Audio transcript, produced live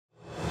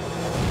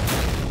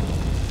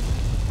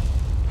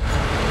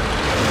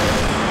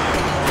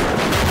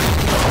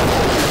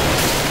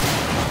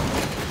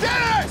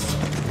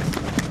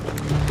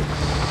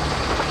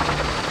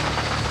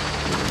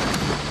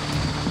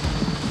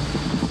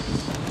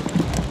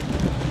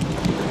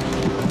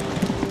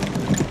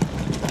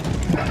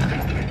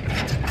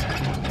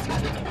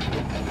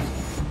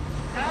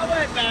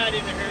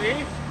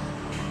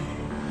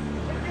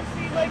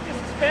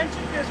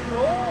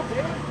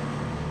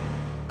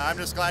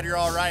just glad you're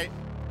all right.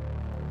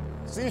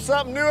 See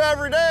something new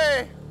every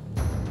day.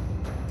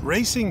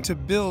 Racing to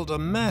build a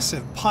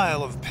massive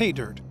pile of pay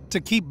dirt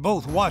to keep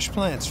both wash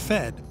plants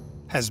fed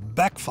has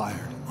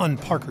backfired on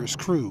Parker's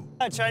crew.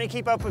 Trying to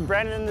keep up with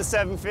Brennan in the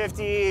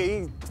 750,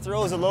 he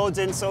throws the loads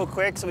in so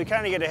quick, so we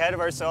kind of get ahead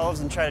of ourselves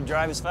and try to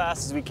drive as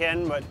fast as we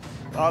can, but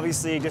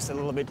obviously just a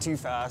little bit too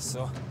fast,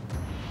 so.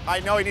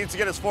 I know he needs to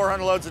get his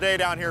 400 loads a day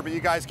down here, but you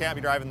guys can't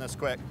be driving this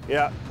quick.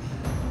 Yeah.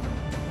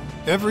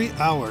 Every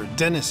hour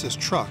Dennis's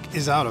truck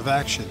is out of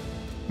action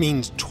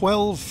means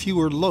 12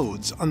 fewer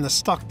loads on the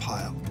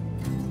stockpile.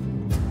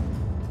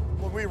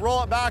 When we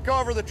roll it back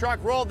over, the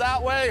truck rolled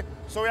that way,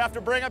 so we have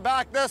to bring it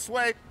back this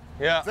way.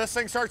 Yeah. If this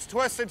thing starts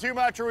twisting too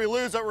much or we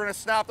lose it, we're gonna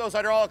snap those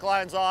hydraulic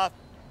lines off.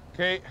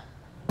 Okay.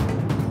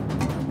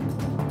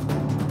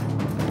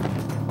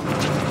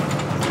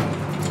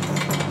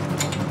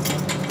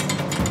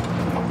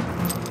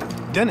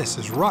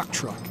 Dennis's rock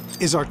truck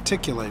is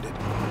articulated.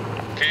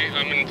 Okay,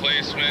 I'm in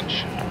place,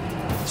 Mitch.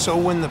 So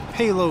when the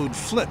payload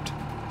flipped,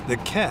 the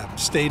cab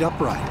stayed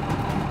upright.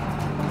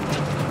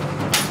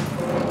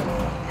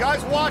 You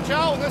guys watch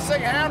out when this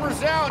thing hammers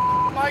down,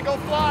 might go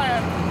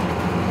flying.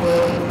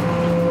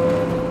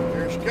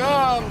 Here she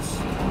comes.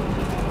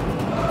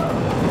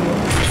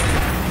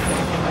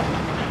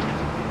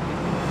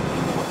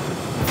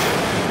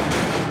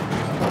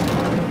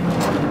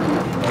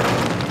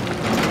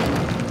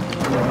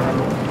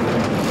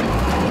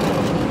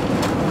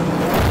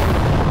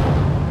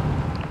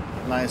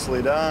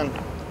 Nicely done.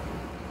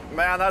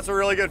 Man, that's a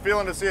really good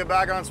feeling to see it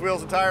back on its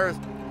wheels and tires.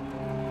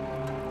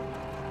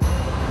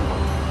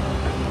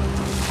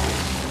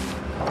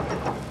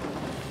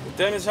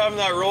 Dennis, having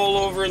that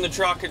rollover in the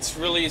truck, it's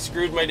really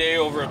screwed my day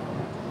over.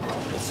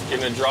 It's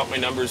gonna drop my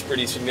numbers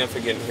pretty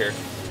significant here.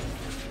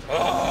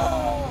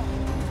 Oh.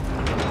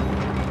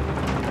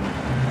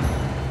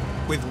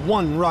 With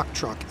one rock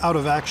truck out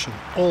of action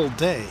all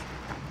day,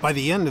 by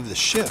the end of the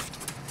shift,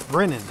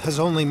 Brennan has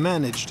only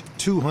managed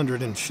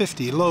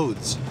 250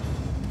 loads.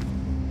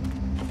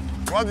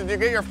 Well, did you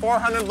get your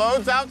 400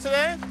 loads out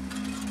today?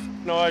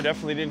 No, I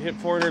definitely didn't hit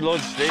 400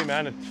 loads today,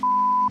 man.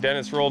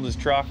 Dennis rolled his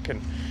truck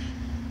and...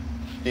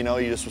 You know,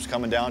 he just was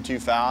coming down too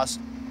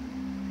fast.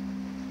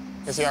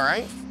 Is he all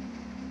right?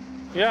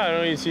 Yeah, I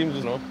know he seems,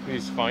 you know,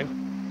 he's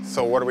fine.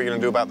 So what are we gonna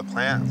do about the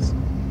plants?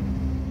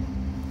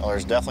 Well,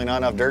 there's definitely not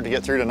enough dirt to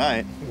get through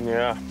tonight.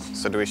 Yeah.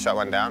 So do we shut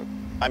one down?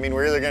 I mean,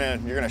 you're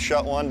gonna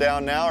shut one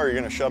down now, or you're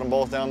gonna shut them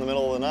both down in the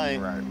middle of the night.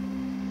 Right.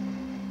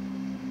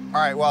 All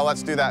right, well,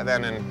 let's do that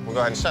then, and we'll go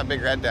ahead and shut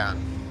Big Red down.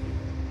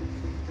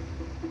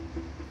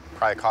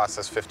 Probably cost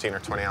us 15 or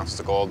 20 ounces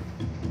of gold.